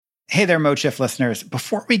Hey there, Mode Shift listeners.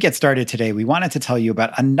 Before we get started today, we wanted to tell you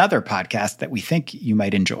about another podcast that we think you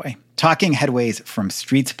might enjoy, Talking Headways from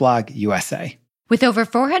Streetsblog USA. With over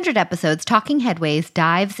 400 episodes, Talking Headways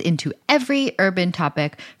dives into every urban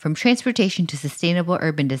topic from transportation to sustainable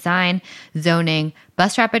urban design, zoning,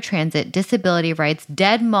 bus rapid transit, disability rights,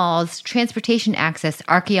 dead malls, transportation access,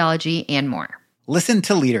 archaeology, and more. Listen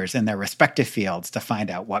to leaders in their respective fields to find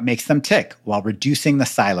out what makes them tick while reducing the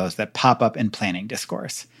silos that pop up in planning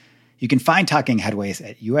discourse. You can find Talking Headways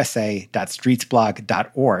at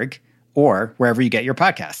usa.streetsblog.org or wherever you get your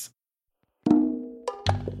podcasts.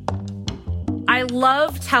 I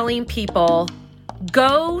love telling people,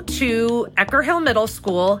 go to Ecker Hill Middle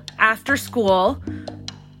School after school.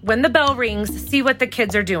 When the bell rings, see what the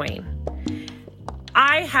kids are doing.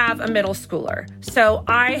 I have a middle schooler, so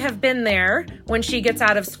I have been there when she gets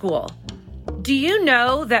out of school. Do you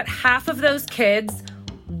know that half of those kids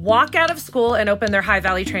walk out of school and open their High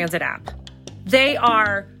Valley Transit app? They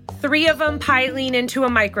are 3 of them piling into a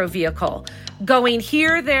micro vehicle, going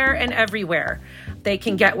here, there, and everywhere. They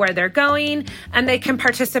can get where they're going, and they can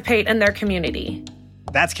participate in their community.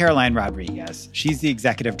 That's Caroline Rodriguez. She's the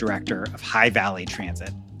executive director of High Valley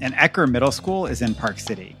Transit. And Ecker Middle School is in Park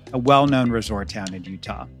City, a well-known resort town in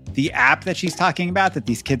Utah. The app that she's talking about that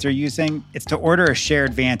these kids are using, it's to order a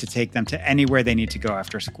shared van to take them to anywhere they need to go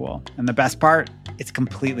after school. And the best part, it's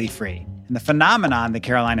completely free. And the phenomenon that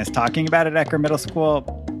Caroline is talking about at Ecker Middle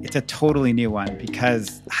School, it's a totally new one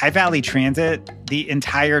because High Valley Transit, the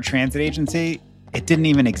entire transit agency, it didn't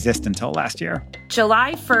even exist until last year.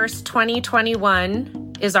 July 1st,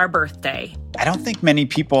 2021 is our birthday. I don't think many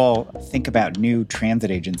people think about new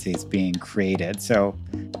transit agencies being created. So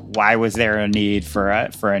why was there a need for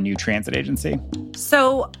a new transit agency?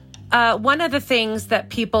 So one of the things that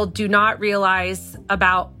people do not realize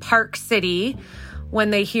about Park City when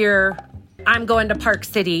they hear, I'm going to Park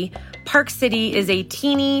City is a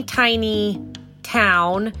teeny tiny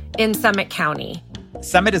town in Summit County.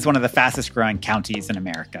 Summit is one of the fastest growing counties in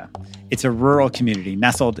America. It's a rural community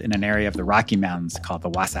nestled in an area of the Rocky Mountains called the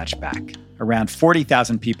Wasatch Back. Around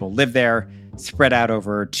 40,000 people live there, spread out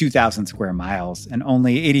over 2,000 square miles, and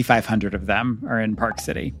only 8,500 of them are in Park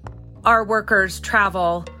City. Our workers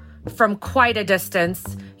travel from quite a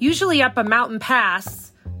distance, usually up a mountain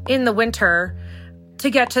pass in the winter, to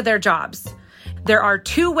get to their jobs. There are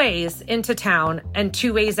 2 ways into town and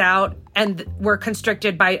 2 ways out, and we're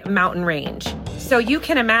constricted by mountain range. So you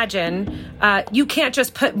can imagine, you can't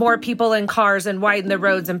just put more people in cars and widen the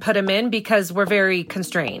roads and put them in because we're very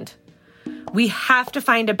constrained. We have to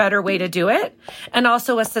find a better way to do it, and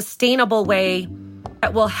also a sustainable way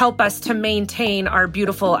that will help us to maintain our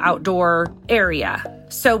beautiful outdoor area.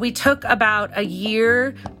 So we took about a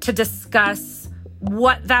year to discuss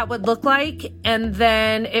what that would look like. And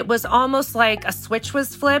then it was almost like a switch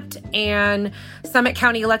was flipped and Summit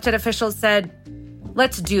County elected officials said,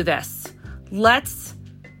 let's do this. Let's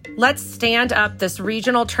stand up this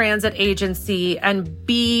regional transit agency and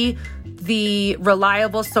be the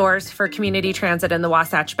reliable source for community transit in the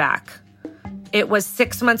Wasatch Back. It was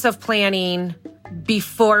 6 months of planning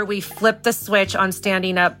before we flipped the switch on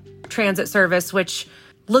standing up transit service, which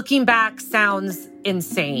looking back sounds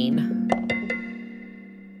insane.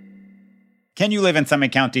 Can you live in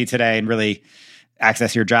Summit County today and really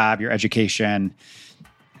access your job, your education,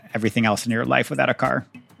 everything else in your life without a car?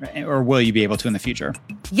 Or will you be able to in the future?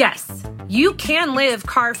 Yes, you can live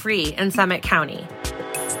car-free in Summit County.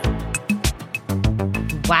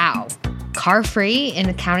 Wow. Car-free in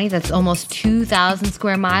a county that's almost 2,000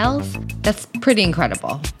 square miles? That's pretty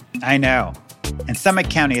incredible. I know. And Summit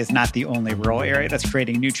County is not the only rural area that's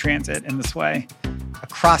creating new transit in this way.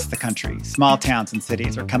 Across the country, small towns and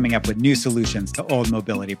cities are coming up with new solutions to old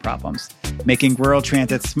mobility problems, making rural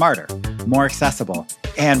transit smarter, more accessible,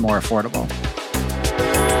 and more affordable.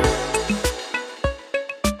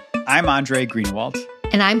 I'm Andre Greenwald.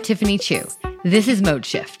 And I'm Tiffany Chu. This is Mode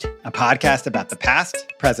Shift, a podcast about the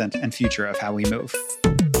past, present, and future of how we move.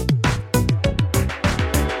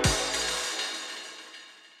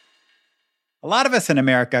 A lot of us in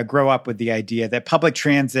America grow up with the idea that public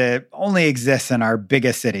transit only exists in our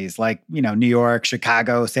biggest cities like, New York,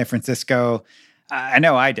 Chicago, San Francisco. I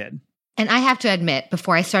know I did. And I have to admit,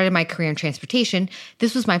 before I started my career in transportation,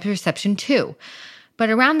 this was my perception too.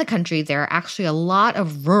 But around the country, there are actually a lot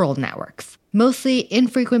of rural networks, mostly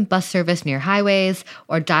infrequent bus service near highways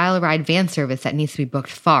or dial-a-ride van service that needs to be booked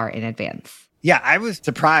far in advance. Yeah, I was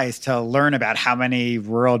surprised to learn about how many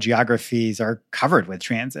rural geographies are covered with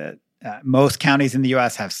transit. Most counties in the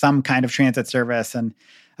U.S. have some kind of transit service. And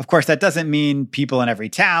of course, that doesn't mean people in every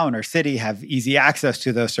town or city have easy access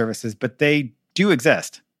to those services, but they do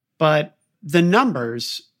exist. But the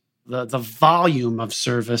numbers, the volume of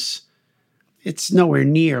service, it's nowhere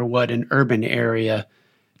near what an urban area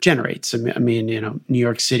generates. I mean, New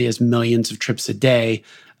York City has millions of trips a day.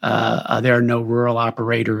 There are no rural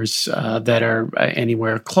operators that are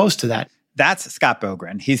anywhere close to that. That's Scott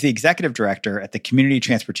Bogren. He's the executive director at the Community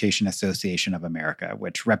Transportation Association of America,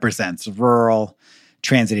 which represents rural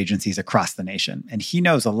transit agencies across the nation. And he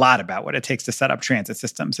knows a lot about what it takes to set up transit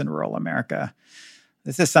systems in rural America.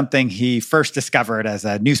 This is something he first discovered as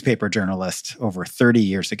a newspaper journalist over 30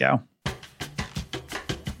 years ago.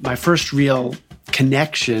 My first real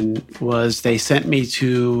connection was they sent me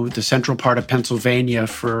to the central part of Pennsylvania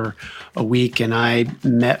for a week, and I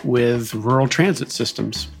met with rural transit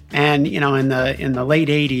systems. And, in the late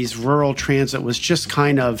 80s, rural transit was just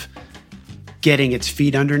kind of getting its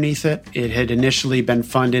feet underneath it. It had initially been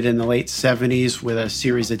funded in the late 70s with a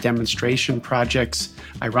series of demonstration projects,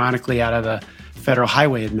 ironically out of the Federal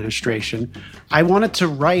Highway Administration. I wanted to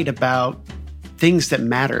write about things that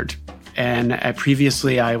mattered. And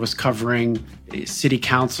previously I was covering city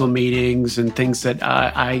council meetings and things that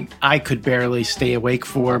I could barely stay awake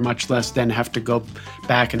for, much less then have to go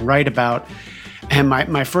back and write about. And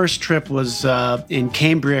my first trip was in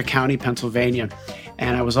Cambria County, Pennsylvania.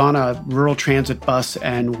 And I was on a rural transit bus,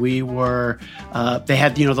 and we were, they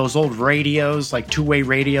had, those old radios, like two-way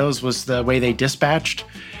radios was the way they dispatched.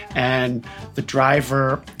 And the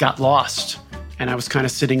driver got lost. And I was kind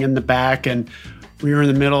of sitting in the back, and we were in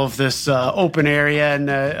the middle of this open area,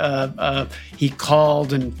 and he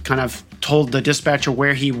called and kind of told the dispatcher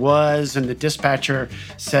where he was. And the dispatcher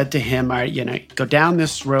said to him, go down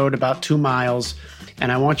this road about 2 miles,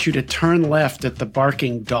 and I want you to turn left at the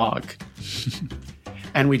barking dog.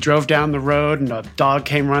 And we drove down the road, and a dog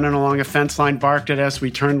came running along a fence line, barked at us.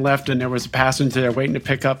 We turned left, and there was a passenger there waiting to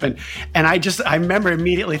pick up. And I remember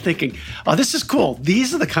immediately thinking, oh, this is cool.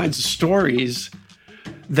 These are the kinds of stories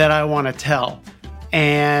that I want to tell.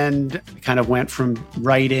 And kind of went from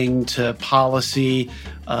writing to policy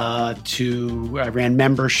to I ran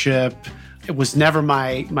membership. It was never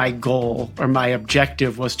my goal or my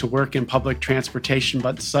objective was to work in public transportation,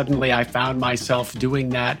 but suddenly I found myself doing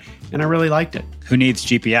that, and I really liked it. Who needs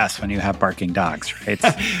GPS when you have barking dogs, right?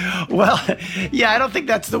 Well, yeah, I don't think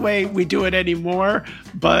that's the way we do it anymore.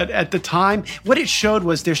 But at the time, what it showed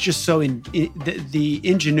was there's just the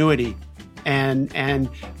ingenuity and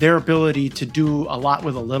their ability to do a lot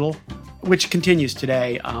with a little, which continues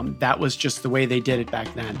today. That was just the way they did it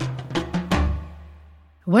back then.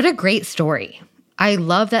 What a great story. I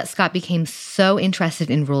love that Scott became so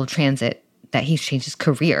interested in rural transit that he's changed his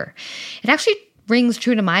career. It actually rings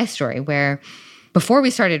true to my story, where before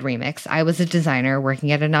we started Remix, I was a designer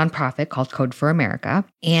working at a nonprofit called Code for America.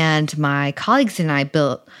 And my colleagues and I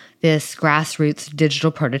built this grassroots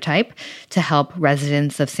digital prototype to help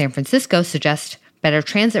residents of San Francisco suggest better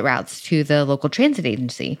transit routes to the local transit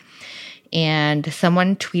agency. And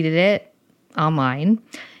someone tweeted it online.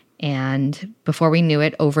 And before we knew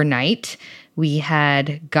it, overnight, we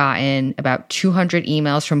had gotten about 200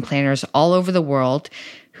 emails from planners all over the world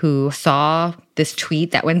who saw this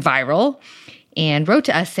tweet that went viral and wrote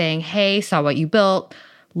to us saying, hey, saw what you built,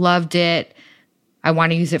 loved it. I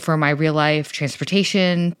want to use it for my real life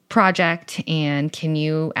transportation project. And can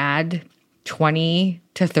you add 20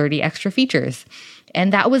 to 30 extra features?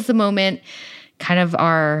 And that was the moment, kind of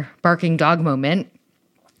our barking dog moment,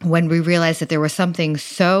 when we realized that there was something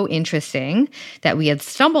so interesting that we had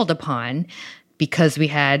stumbled upon because we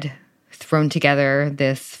had thrown together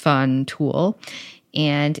this fun tool.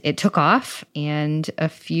 And it took off. And a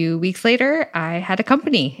few weeks later, I had a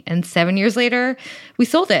company. And 7 years later, we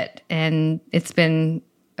sold it. And it's been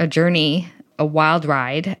a journey, a wild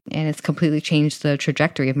ride, and it's completely changed the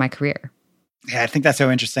trajectory of my career. Yeah, I think that's so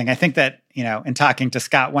interesting. I think that, in talking to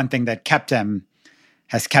Scott, one thing that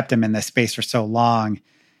has kept him in this space for so long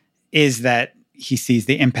is that he sees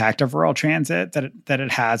the impact of rural transit that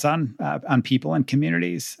it has on people and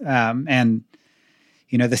communities. And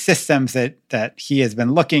the systems that he has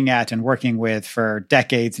been looking at and working with for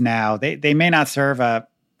decades now, they may not serve a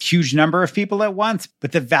huge number of people at once,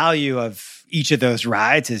 but the value of each of those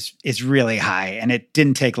rides is really high. And it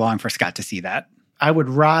didn't take long for Scott to see that. I would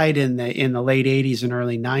ride in the late 80s and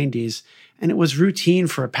early 90s, and it was routine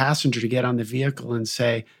for a passenger to get on the vehicle and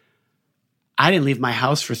say, I didn't leave my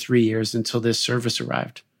house for 3 years until this service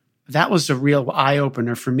arrived. That was a real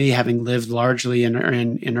eye-opener for me, having lived largely in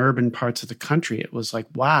urban parts of the country. It was like,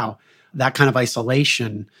 wow, that kind of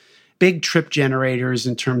isolation. Big trip generators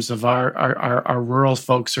in terms of our rural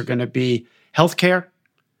folks are going to be healthcare,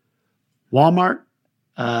 Walmart,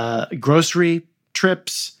 grocery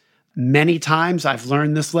trips, Many times I've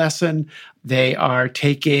learned this lesson. They are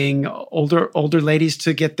taking older ladies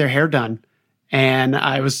to get their hair done. And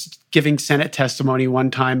I was giving Senate testimony one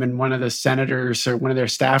time, and one of the senators or one of their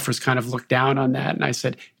staffers kind of looked down on that. And I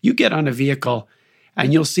said, you get on a vehicle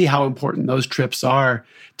and you'll see how important those trips are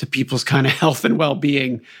to people's kind of health and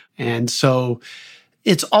well-being. And so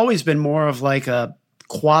it's always been more of like a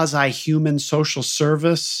quasi-human social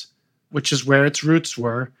service, which is where its roots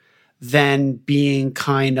were, than being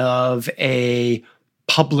kind of a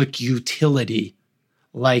public utility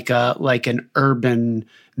like an urban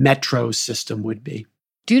metro system would be.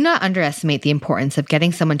 Do not underestimate the importance of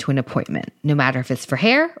getting someone to an appointment, no matter if it's for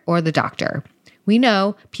hair or the doctor. We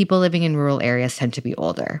know people living in rural areas tend to be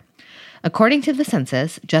older. According to the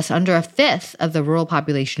census, just under a fifth of the rural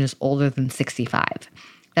population is older than 65.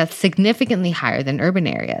 That's significantly higher than urban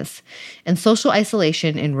areas. And social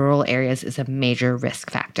isolation in rural areas is a major risk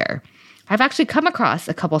factor. I've actually come across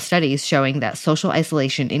a couple studies showing that social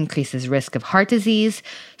isolation increases risk of heart disease,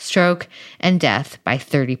 stroke, and death by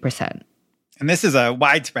 30%. And this is a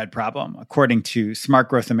widespread problem. According to Smart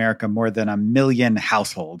Growth America, more than 1 million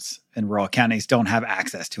households in rural counties don't have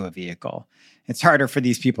access to a vehicle. It's harder for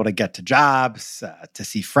these people to get to jobs, to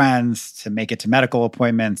see friends, to make it to medical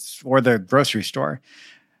appointments or the grocery store.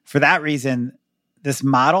 For that reason, this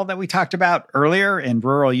model that we talked about earlier in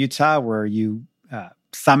rural Utah, where you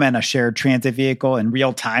summon a shared transit vehicle in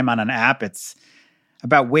real time on an app, it's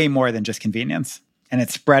about way more than just convenience. And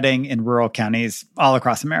it's spreading in rural counties all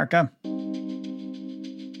across America.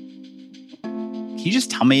 Can you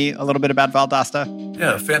just tell me a little bit about Valdosta?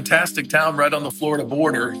 Yeah, fantastic town right on the Florida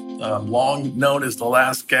border, long known as the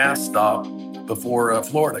last gas stop before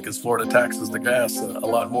Florida, because Florida taxes the gas a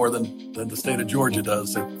lot more than the state of Georgia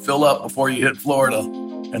does. So fill up before you hit Florida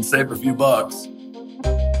and save a few bucks.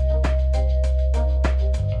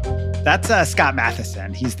 That's Scott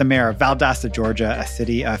Matheson. He's the mayor of Valdosta, Georgia, a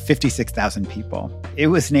city of 56,000 people. It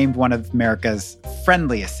was named one of America's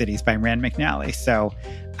friendliest cities by Rand McNally, so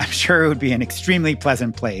I'm sure it would be an extremely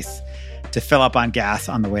pleasant place to fill up on gas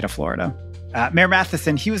on the way to Florida. Mayor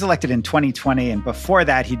Matheson, he was elected in 2020, and before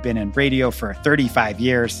that, he'd been in radio for 35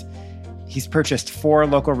 years. He's purchased 4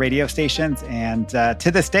 local radio stations, and to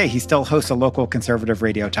this day, he still hosts a local conservative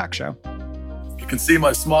radio talk show. You can see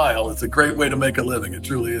my smile. It's a great way to make a living. It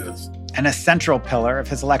truly is. And a central pillar of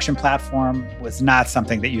his election platform was not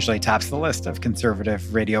something that usually tops the list of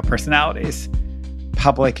conservative radio personalities: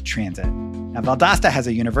 public transit. Now, Valdosta has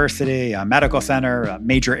a university, a medical center, a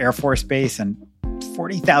major Air Force base, and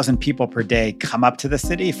 40,000 people per day come up to the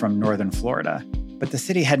city from northern Florida. But the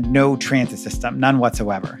city had no transit system, none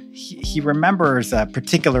whatsoever. He remembers a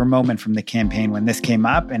particular moment from the campaign when this came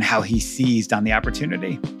up and how he seized on the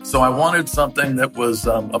opportunity. So I wanted something that was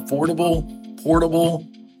affordable, portable,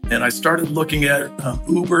 and I started looking at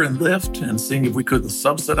Uber and Lyft and seeing if we couldn't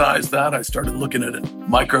subsidize that. I started looking at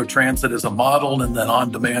microtransit as a model, and then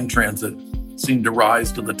on-demand transit seemed to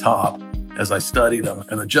rise to the top as I studied them.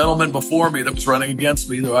 And the gentleman before me that was running against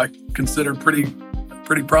me, though I considered pretty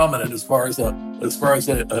prominent as far as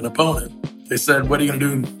an opponent, they said, "What are you going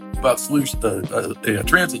to do about a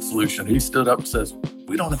transit solution?" He stood up and says,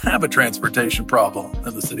 "We don't have a transportation problem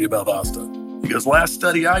in the city of Valdosta." He goes, "Last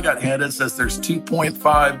study I got handed says there's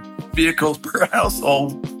 2.5 vehicles per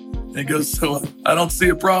household." And he goes, "So I don't see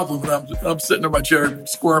a problem." And I'm sitting in my chair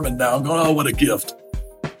squirming now. I'm going, "Oh, what a gift."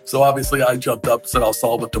 So obviously I jumped up and said, "I'll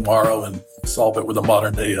solve it tomorrow," and solve it with a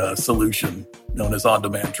modern day solution known as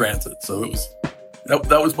on-demand transit. So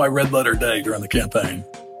that was my red letter day during the campaign.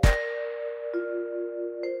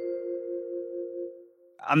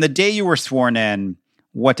 On the day you were sworn in,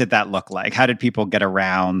 what did that look like? How did people get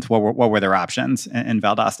around? What were their options in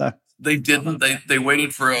Valdosta? They didn't. They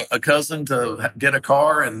waited for a cousin to get a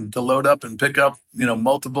car and to load up and pick up,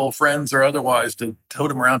 multiple friends or otherwise to tote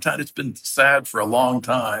them around town. It's been sad for a long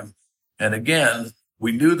time. And again,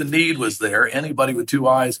 we knew the need was there. Anybody with 2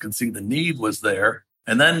 eyes can see the need was there.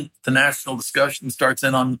 And then the national discussion starts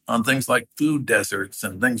in on things like food deserts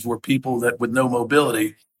and things where people that with no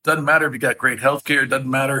mobility, doesn't matter if you got great health care, doesn't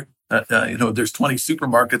matter. There's 20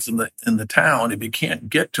 supermarkets in the town. If you can't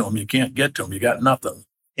get to them, you can't get to them. You got nothing.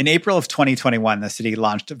 In April of 2021, the city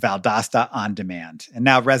launched Valdosta On Demand, and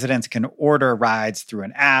now residents can order rides through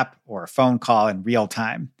an app or a phone call in real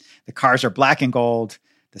time. The cars are black and gold,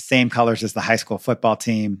 the same colors as the high school football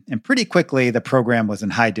team, and pretty quickly, the program was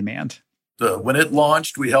in high demand. When it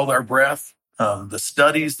launched, we held our breath. The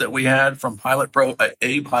studies that we had from a pilot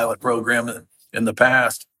program in the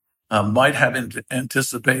past might have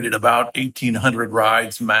anticipated about 1,800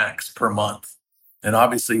 rides max per month. And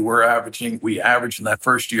obviously we averaged in that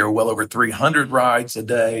first year well over 300 rides a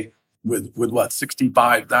day. with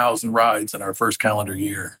 65,000 rides in our first calendar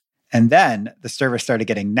year. And then the service started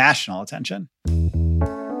getting national attention.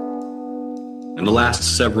 In the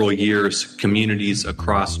last several years, communities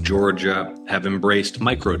across Georgia have embraced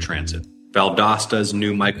microtransit. Valdosta's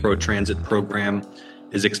new microtransit program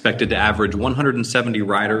is expected to average 170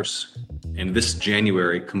 riders, and this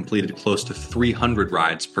January completed close to 300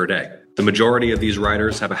 rides per day. The majority of these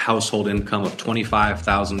riders have a household income of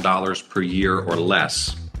 $25,000 per year or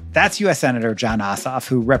less. That's U.S. Senator Jon Ossoff,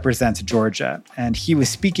 who represents Georgia, and he was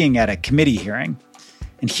speaking at a committee hearing.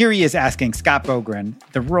 And here he is asking Scott Bogren,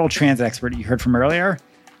 the rural transit expert you heard from earlier,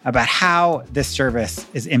 about how this service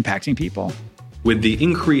is impacting people. With the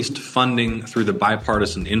increased funding through the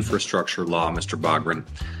bipartisan infrastructure law, Mr. Bogren,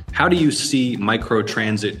 how do you see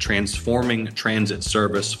microtransit transforming transit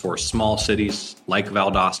service for small cities like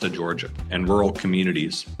Valdosta, Georgia, and rural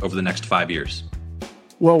communities over the next 5 years?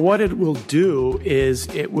 Well, what it will do is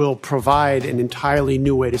it will provide an entirely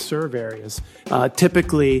new way to serve areas.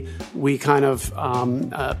 Typically, we kind of,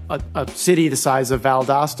 a city the size of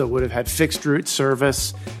Valdosta would have had fixed route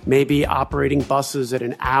service, maybe operating buses at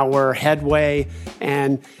an hour headway.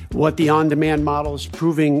 And what the on-demand model is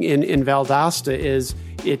proving in Valdosta is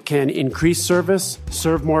it can increase service,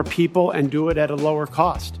 serve more people, and do it at a lower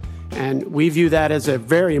cost. And we view that as a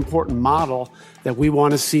very important model that we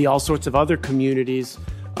want to see all sorts of other communities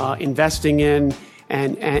investing in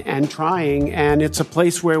and trying. And it's a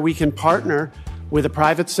place where we can partner with the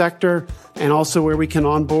private sector and also where we can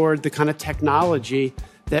onboard the kind of technology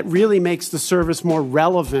that really makes the service more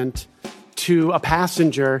relevant to a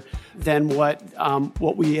passenger than what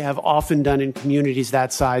we have often done in communities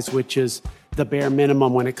that size, which is the bare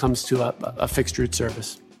minimum when it comes to a fixed route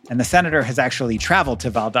service. And the senator has actually traveled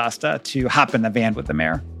to Valdosta to hop in the van with the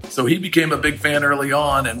mayor. So he became a big fan early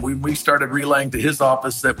on, and we started relaying to his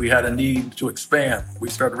office that we had a need to expand. We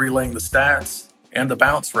started relaying the stats and the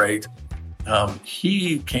bounce rate.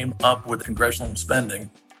 He came up with congressional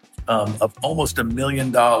spending of almost $1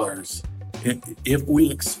 million if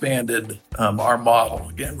we expanded our model.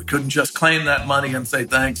 Again, we couldn't just claim that money and say,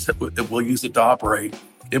 thanks, we'll use it to operate.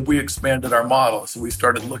 If we expanded our model. So we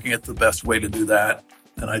started looking at the best way to do that.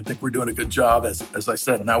 And I think we're doing a good job. As I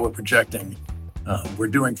said, now we're projecting. We're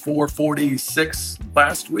doing 446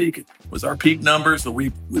 last week was our peak number. So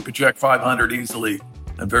we project 500 easily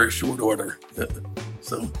in very short order.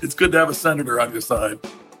 So it's good to have a senator on your side.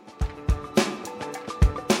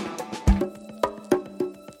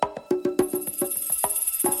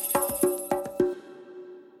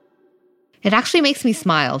 It actually makes me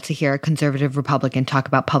smile to hear a conservative Republican talk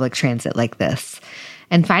about public transit like this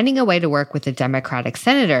and finding a way to work with a Democratic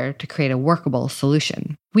senator to create a workable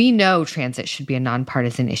solution. We know transit should be a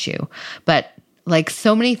nonpartisan issue, but like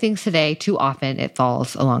so many things today, too often it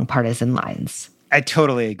falls along partisan lines. I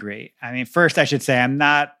totally agree. I mean, first, I should say I'm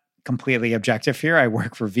not completely objective here. I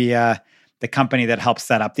work for VIA, the company that helps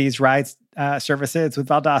set up these rides services with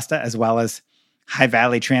Valdosta, as well as High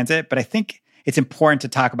Valley Transit. But I think it's important to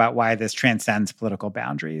talk about why this transcends political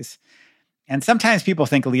boundaries. And sometimes people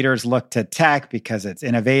think leaders look to tech because it's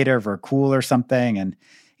innovative or cool or something. And,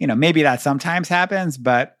 maybe that sometimes happens.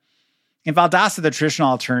 But in Valdosta, the traditional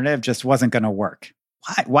alternative just wasn't going to work.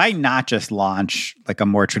 Why not just launch like a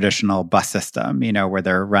more traditional bus system, where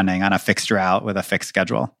they're running on a fixed route with a fixed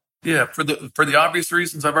schedule? Yeah, for the obvious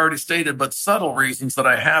reasons I've already stated, but subtle reasons that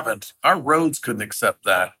I haven't. Our roads couldn't accept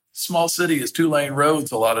that. Small city is 2-lane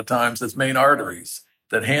roads a lot of times as main arteries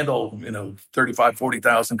that handle, 35,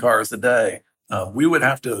 40,000 cars a day. We would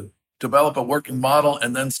have to develop a working model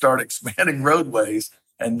and then start expanding roadways.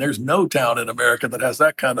 And there's no town in America that has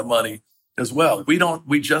that kind of money as well.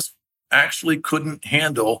 We just actually couldn't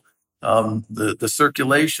handle the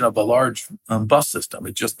circulation of a large bus system.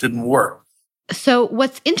 It just didn't work. So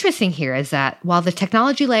what's interesting here is that while the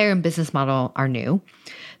technology layer and business model are new,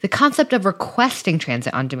 the concept of requesting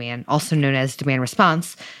transit on demand, also known as demand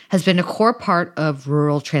response, has been a core part of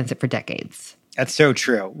rural transit for decades. That's so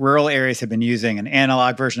true. Rural areas have been using an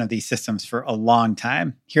analog version of these systems for a long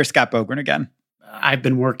time. Here's Scott Bogren again. I've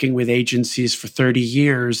been working with agencies for 30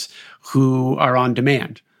 years who are on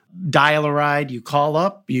demand. Dial a ride, you call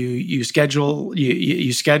up, you schedule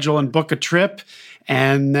and book a trip,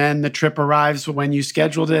 and then the trip arrives when you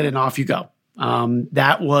scheduled it and off you go.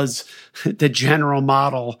 That was the general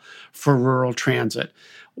model for rural transit.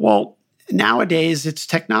 Well, nowadays it's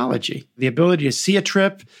technology. The ability to see a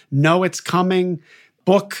trip, know it's coming,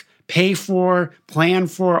 book, pay for, plan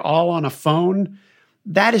for, all on a phone.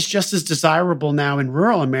 That is just as desirable now in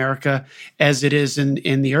rural America as it is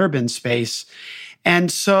in the urban space.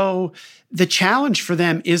 And so the challenge for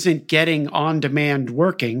them isn't getting on demand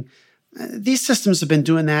working. These systems have been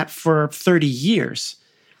doing that for 30 years.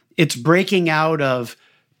 It's breaking out of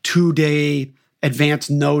 2-day advance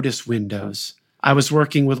notice windows. I was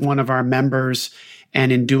working with one of our members,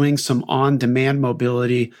 and in doing some on-demand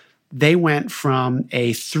mobility, they went from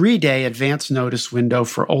a 3-day advance notice window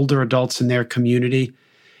for older adults in their community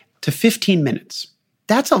to 15 minutes.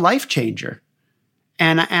 That's a life changer.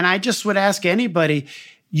 And I just would ask anybody,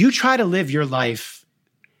 you try to live your life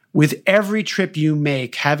with every trip you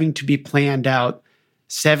make having to be planned out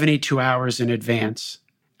 72 hours in advance,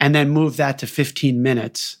 and then move that to 15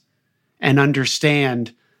 minutes and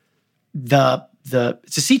understand it's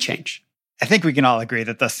a sea change. I think we can all agree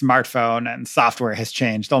that the smartphone and software has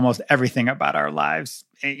changed almost everything about our lives,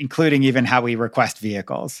 including even how we request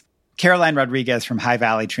vehicles. Caroline Rodriguez from High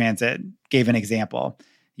Valley Transit gave an example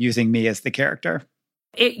using me as the character.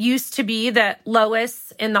 It used to be that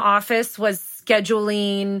Lois in the office was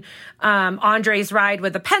scheduling Andre's ride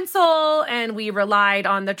with a pencil, and we relied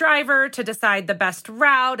on the driver to decide the best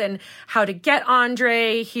route and how to get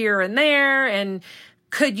Andre here and there, and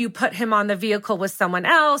could you put him on the vehicle with someone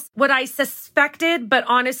else? What I suspected, but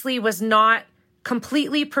honestly was not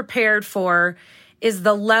completely prepared for, is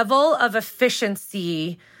the level of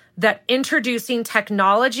efficiency that introducing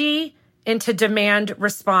technology into demand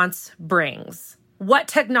response brings. What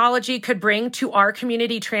technology could bring to our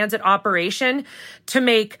community transit operation to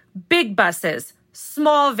make big buses,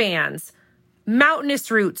 small vans,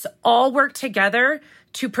 mountainous routes all work together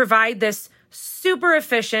to provide this super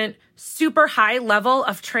efficient, super high level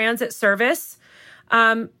of transit service,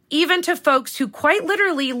 even to folks who quite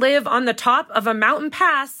literally live on the top of a mountain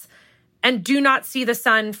pass and do not see the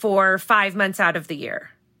sun for 5 months out of the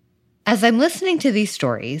year. As I'm listening to these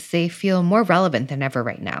stories, they feel more relevant than ever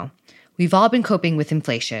right now. We've all been coping with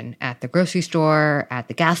inflation at the grocery store, at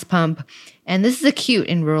the gas pump, and this is acute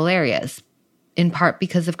in rural areas, in part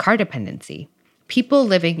because of car dependency. People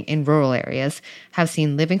living in rural areas have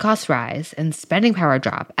seen living costs rise and spending power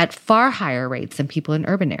drop at far higher rates than people in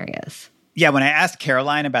urban areas. Yeah, when I asked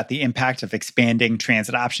Caroline about the impact of expanding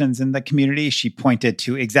transit options in the community, she pointed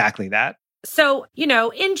to exactly that. So,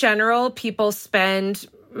 in general, people spend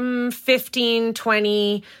 15,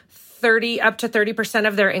 20, 30, up to 30%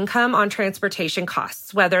 of their income on transportation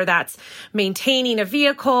costs, whether that's maintaining a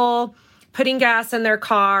vehicle, putting gas in their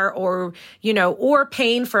car, or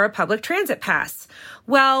paying for a public transit pass.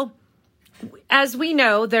 Well, as we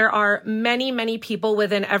know, there are many, many people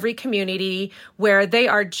within every community where they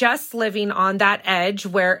are just living on that edge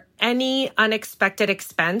where any unexpected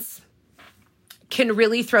expense can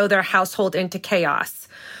really throw their household into chaos.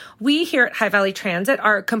 We here at High Valley Transit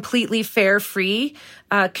are a completely fare-free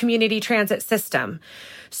community transit system.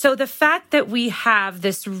 So the fact that we have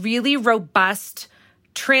this really robust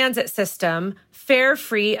transit system,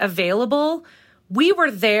 fare-free, available, we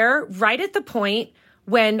were there right at the point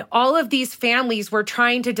when all of these families were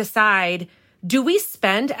trying to decide, do we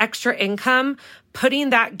spend extra income putting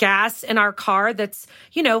that gas in our car that's,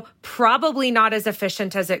 probably not as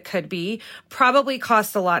efficient as it could be, probably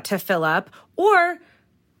costs a lot to fill up, or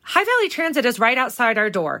High Valley Transit is right outside our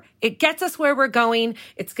door. It gets us where we're going.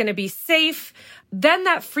 It's going to be safe. Then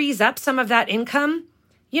that frees up some of that income,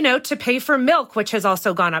 to pay for milk, which has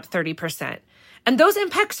also gone up 30%. And those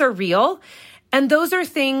impacts are real. And those are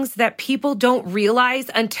things that people don't realize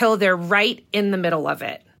until they're right in the middle of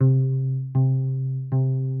it.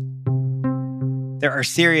 There are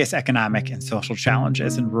serious economic and social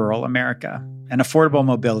challenges in rural America, and affordable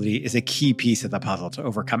mobility is a key piece of the puzzle to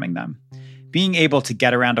overcoming them. Being able to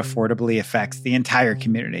get around affordably affects the entire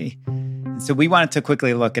community. And so we wanted to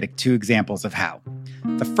quickly look at 2 examples of how.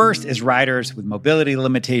 The first is riders with mobility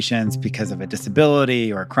limitations because of a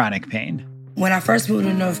disability or chronic pain. When I first moved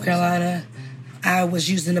to North Carolina, I was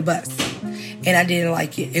using the bus, and I didn't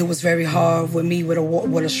like it. It was very hard with me with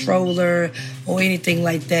a stroller or anything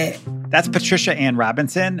like that. That's Patricia Ann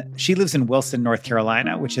Robinson. She lives in Wilson, North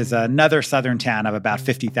Carolina, which is another southern town of about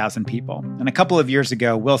 50,000 people. And a couple of years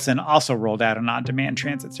ago, Wilson also rolled out an on-demand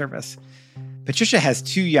transit service. Patricia has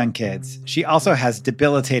 2 young kids. She also has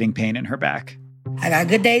debilitating pain in her back. I got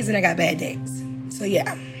good days and I got bad days. So,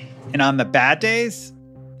 yeah. And on the bad days,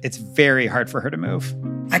 it's very hard for her to move.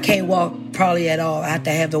 I can't walk probably at all. I have to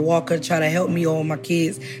have the walker try to help me or my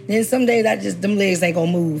kids. Then some days them legs ain't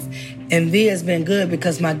gonna move. And Via's been good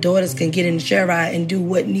because my daughters can get in the chair ride and do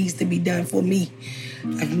what needs to be done for me.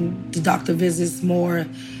 The doctor visits more.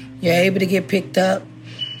 You're able to get picked up.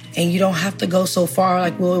 And you don't have to go so far.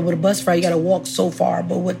 Like with a bus ride, you gotta walk so far.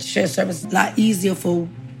 But with the shared service, it's a lot easier for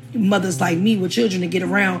mothers like me with children to get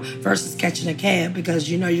around versus catching a cab because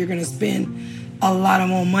you're gonna spend a lot of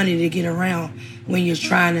more money to get around when you're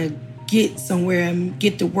trying to get somewhere and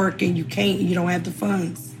get to work and you can't, you don't have the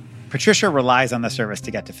funds. Patricia relies on the service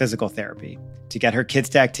to get to physical therapy, to get her kids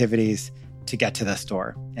to activities, to get to the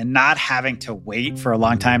store. And not having to wait for a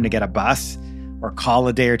long time to get a bus or call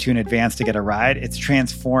a day or two in advance to get a ride, it's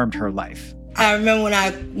transformed her life. I remember when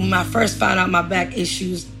I first found out my back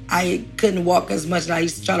issues, I couldn't walk as much. And I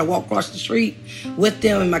used to try to walk across the street with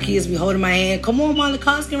them, and my kids be holding my hand. Come on, Mom, the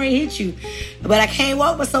car's going to hit you. But I can't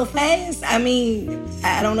walk but so fast. I mean,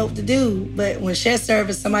 I don't know what to do. But when Share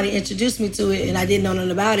Service, somebody introduced me to it, and I didn't know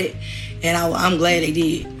nothing about it. And I'm glad they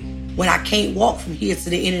did. When I can't walk from here to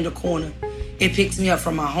the end of the corner, it picks me up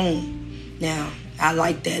from my home. Now, I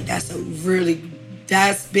like that.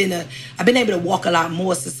 I've been able to walk a lot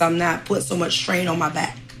more since I'm not putting so much strain on my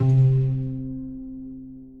back.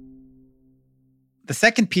 The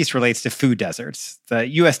second piece relates to food deserts. The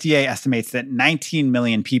USDA estimates that 19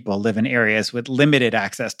 million people live in areas with limited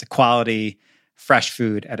access to quality, fresh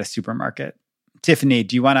food at a supermarket. Tiffany,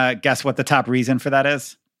 do you want to guess what the top reason for that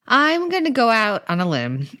is? I'm going to go out on a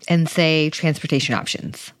limb and say transportation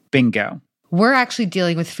options. Bingo. We're actually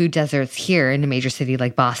dealing with food deserts here in a major city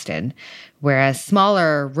like Boston, whereas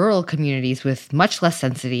smaller rural communities with much less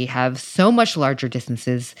density have so much larger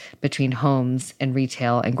distances between homes and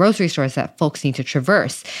retail and grocery stores that folks need to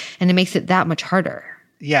traverse, and it makes it that much harder.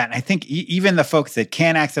 Yeah, and I think even the folks that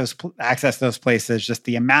can access those places, just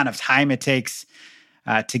the amount of time it takes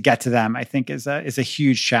to get to them, I think is a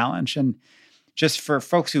huge challenge. And just for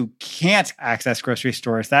folks who can't access grocery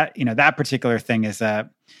stores, that particular thing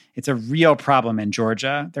it's a real problem in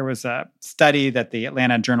Georgia. There was a study that the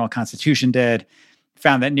Atlanta Journal-Constitution did,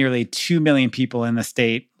 found that nearly 2 million people in the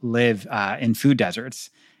state live in food deserts.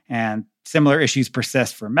 And similar issues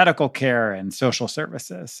persist for medical care and social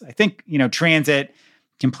services. I think, transit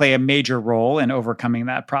can play a major role in overcoming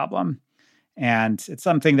that problem. And it's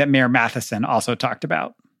something that Mayor Matheson also talked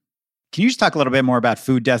about. Can you just talk a little bit more about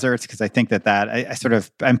food deserts? Because I think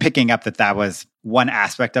I'm picking up that was one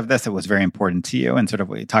aspect of this that was very important to you, and sort of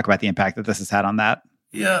we talk about the impact that this has had on that.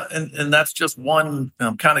 Yeah, and that's just one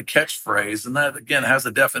kind of catchphrase, and that again has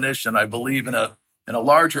a definition. I believe in a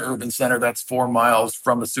larger urban center that's 4 miles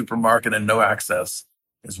from a supermarket and no access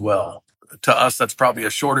as well. To us, that's probably a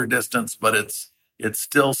shorter distance, but it's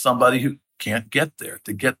still somebody who can't get there.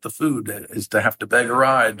 To get the food is to have to beg a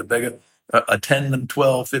ride, to beg a $10 and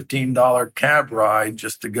 $12, $15 cab ride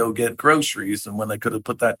just to go get groceries, and when they could have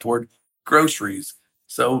put that toward groceries.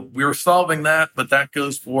 So we were solving that, but that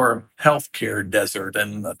goes for healthcare desert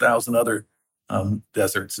and 1,000 other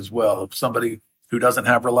deserts as well. If somebody who doesn't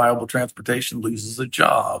have reliable transportation loses a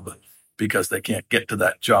job because they can't get to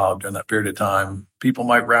that job during that period of time, people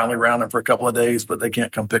might rally around them for a couple of days, but they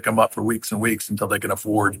can't come pick them up for weeks and weeks until they can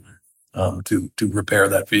afford to repair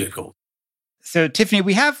that vehicle. So, Tiffany,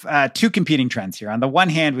 we have two competing trends here. On the one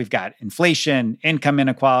hand, we've got inflation, income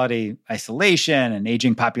inequality, isolation, and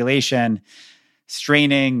aging population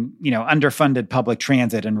straining, underfunded public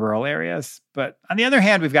transit in rural areas. But on the other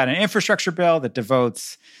hand, we've got an infrastructure bill that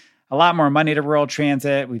devotes a lot more money to rural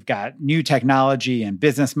transit. We've got new technology and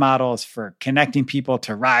business models for connecting people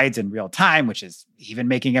to rides in real time, which is even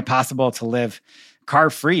making it possible to live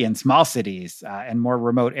car-free in small cities and more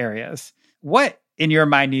remote areas. What, in your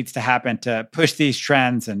mind, needs to happen to push these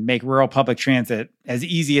trends and make rural public transit as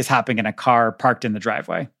easy as hopping in a car parked in the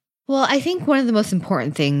driveway? Well, I think one of the most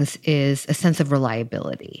important things is a sense of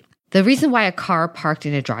reliability. The reason why a car parked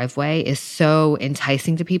in a driveway is so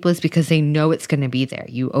enticing to people is because they know it's going to be there.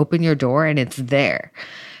 You open your door and it's there.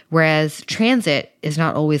 Whereas transit is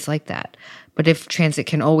not always like that. But if transit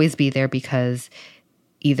can always be there because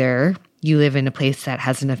either you live in a place that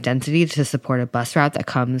has enough density to support a bus route that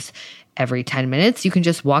comes every 10 minutes, you can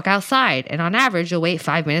just walk outside, and on average, you'll wait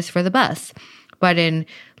 5 minutes for the bus. But in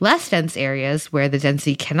less dense areas where the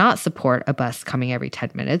density cannot support a bus coming every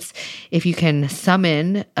 10 minutes, if you can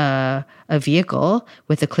summon a vehicle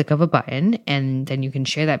with a click of a button, and then you can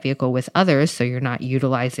share that vehicle with others so you're not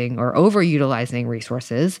utilizing or overutilizing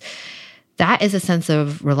resources, that is a sense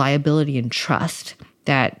of reliability and trust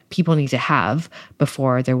that people need to have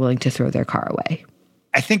before they're willing to throw their car away.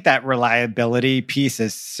 I think that reliability piece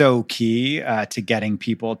is so key to getting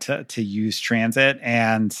people to use transit.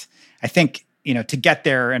 And I think, to get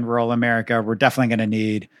there in rural America, we're definitely going to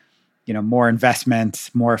need, more investment,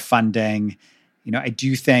 more funding. I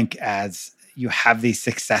do think as you have these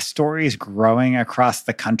success stories growing across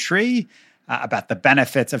the country about the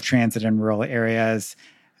benefits of transit in rural areas,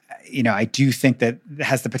 I do think that it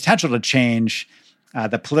has the potential to change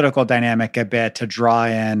the political dynamic a bit, to draw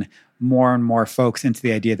in more and more folks into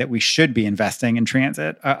the idea that we should be investing in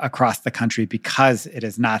transit across the country, because it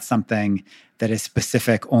is not something that is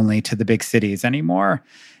specific only to the big cities anymore.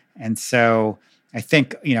 And so I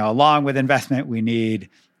think, along with investment, we need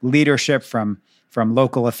leadership from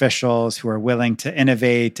local officials who are willing to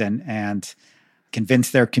innovate and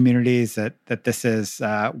convince their communities that this is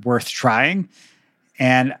worth trying.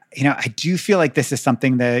 And, I do feel like this is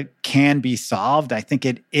something that can be solved. I think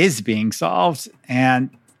it is being solved. And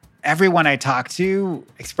everyone I talk to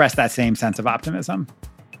expressed that same sense of optimism.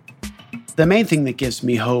 The main thing that gives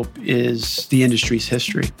me hope is the industry's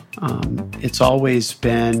history. It's always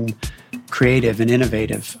been creative and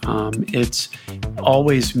innovative. It's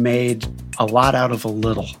always made a lot out of a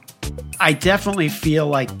little. I definitely feel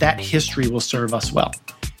like that history will serve us well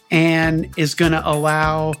and is going to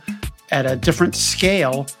allow, at a different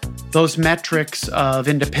scale, those metrics of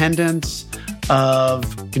independence,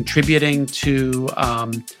 of contributing to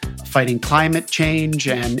fighting climate change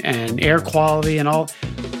and air quality and all.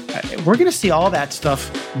 We're going to see all that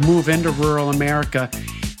stuff move into rural America,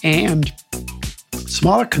 and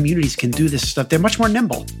smaller communities can do this stuff. They're much more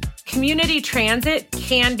nimble. Community transit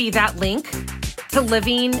can be that link to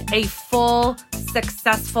living a full,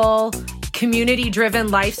 successful,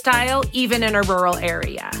 community-driven lifestyle, even in a rural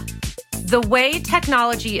area. The way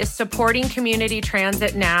technology is supporting community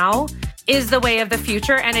transit now is the way of the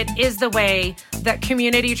future, and it is the way that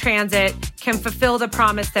community transit can fulfill the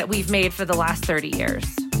promise that we've made for the last 30 years.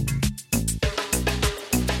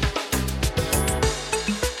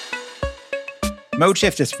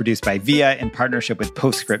 ModeShift is produced by VIA in partnership with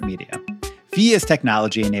Postscript Media. VIA's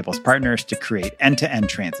technology enables partners to create end-to-end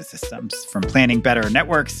transit systems, from planning better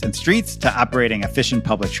networks and streets to operating efficient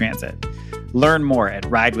public transit. Learn more at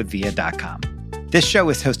ridewithvia.com. This show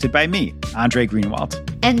is hosted by me, Andre Greenwald.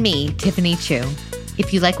 And me, Tiffany Chu.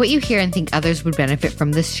 If you like what you hear and think others would benefit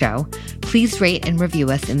from this show, please rate and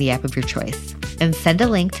review us in the app of your choice. And send a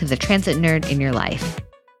link to the transit nerd in your life.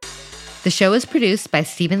 The show is produced by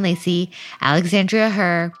Stephen Lacey, Alexandria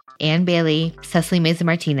Herr, Ann Bailey, Cecily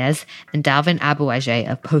Meza-Martinez, and Dalvin Abuaje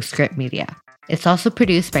of Postscript Media. It's also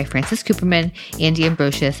produced by Francis Cooperman, Andy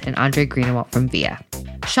Ambrosius, and Andre Greenwald from VIA.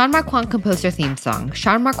 Sean Marquand composed our theme song.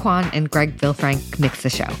 Sean Marquand and Greg Vilfrank mixed the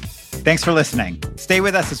show. Thanks for listening. Stay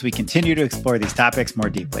with us as we continue to explore these topics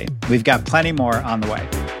more deeply. We've got plenty more on the way.